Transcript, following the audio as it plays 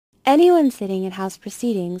Anyone sitting at House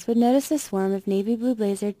proceedings would notice a swarm of navy blue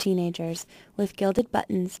blazered teenagers with gilded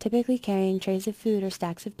buttons, typically carrying trays of food or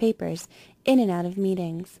stacks of papers, in and out of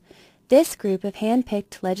meetings. This group of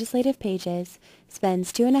hand-picked legislative pages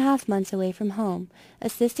spends 2.5 months away from home,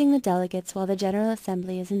 assisting the delegates while the General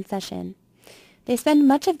Assembly is in session. They spend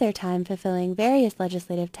much of their time fulfilling various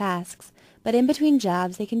legislative tasks, but in between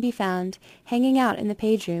jobs they can be found hanging out in the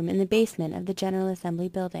page room in the basement of the General Assembly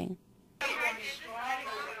building.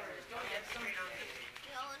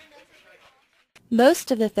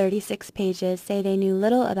 Most of the 36 pages say they knew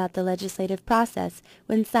little about the legislative process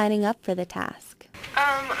when signing up for the task.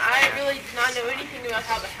 I really did not know anything about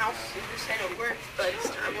how the House of the Senate works, but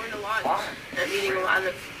I learned a lot at meeting a lot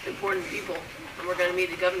of important people, and we're going to meet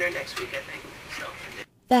the governor next week, I think. So.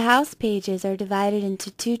 The House pages are divided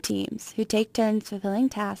into 2 teams who take turns fulfilling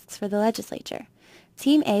tasks for the legislature.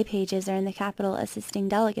 Team A pages are in the Capitol assisting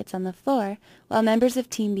delegates on the floor, while members of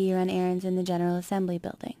Team B run errands in the General Assembly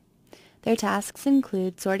building. Their tasks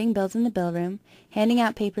include sorting bills in the bill room, handing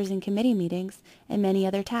out papers in committee meetings, and many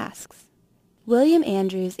other tasks. William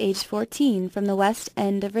Andrews, age 14, from the West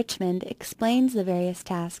End of Richmond, explains the various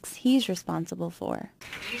tasks he's responsible for.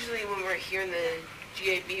 Usually when we're here in the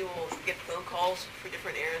GAB, we'll get phone calls for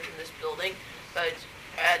different errands in this building, but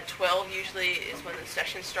at 12 usually is when the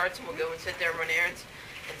session starts, and we'll go and sit there and run errands.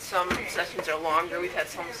 And some sessions are longer. We've had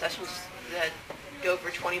some sessions that go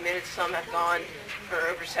for 20 minutes. Some have gone for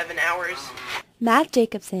over 7 hours. Matt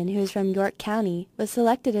Jacobson, who is from York County, was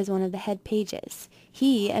selected as one of the head pages.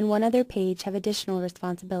 He and one other page have additional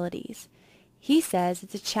responsibilities. He says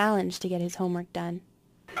it's a challenge to get his homework done.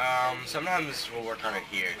 Sometimes we'll work on it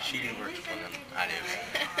here. She works for them, I do.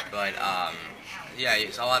 But, yeah,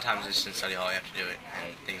 so a lot of times it's in study hall, you have to do it,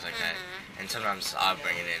 and things like that. And sometimes I'll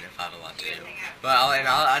bring it in if I have a lot to do. But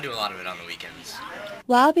I'll do a lot of it on the weekends.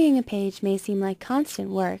 While being a page may seem like constant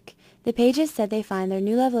work, the pages said they find their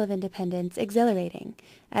new level of independence exhilarating,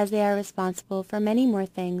 as they are responsible for many more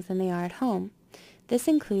things than they are at home. This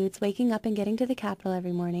includes waking up and getting to the Capitol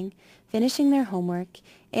every morning, finishing their homework,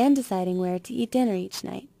 and deciding where to eat dinner each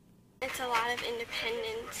night. It's a lot of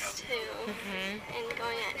independence, too, and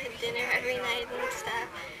going out to dinner every night and stuff.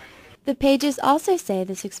 The pages also say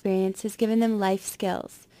this experience has given them life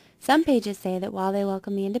skills. Some pages say that while they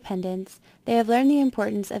welcome the independence, they have learned the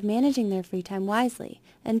importance of managing their free time wisely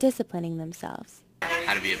and disciplining themselves.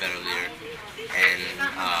 How to be a better leader and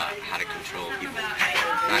how to control people.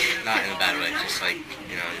 Not in a bad way, just like,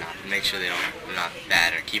 make sure they're not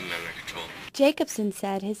bad or keep them under control. Jacobson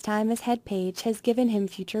said his time as head page has given him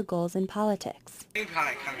future goals in politics. I think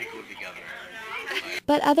kind of be cool to be governor.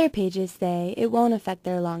 But other pages say it won't affect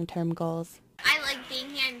their long-term goals. I like being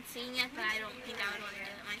here and seeing it, but I don't think I would want to do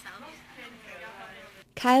it myself.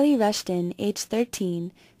 Kylie Rushton, age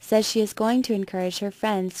 13, says she is going to encourage her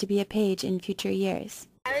friends to be a page in future years.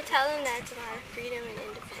 I would tell them that it's a lot of freedom and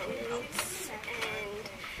independence,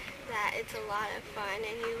 and that it's a lot of fun,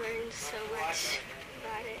 and you learn so much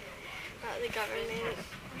about it, about the government,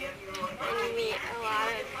 and you meet a lot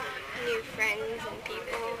of new friends and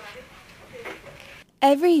people.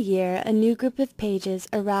 Every year, a new group of pages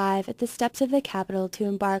arrive at the steps of the Capitol to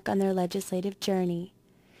embark on their legislative journey.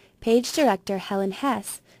 Page Director Helen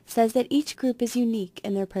Hess says that each group is unique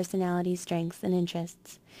in their personality, strengths, and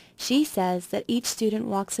interests. She says that each student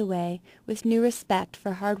walks away with new respect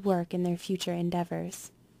for hard work in their future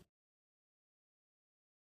endeavors.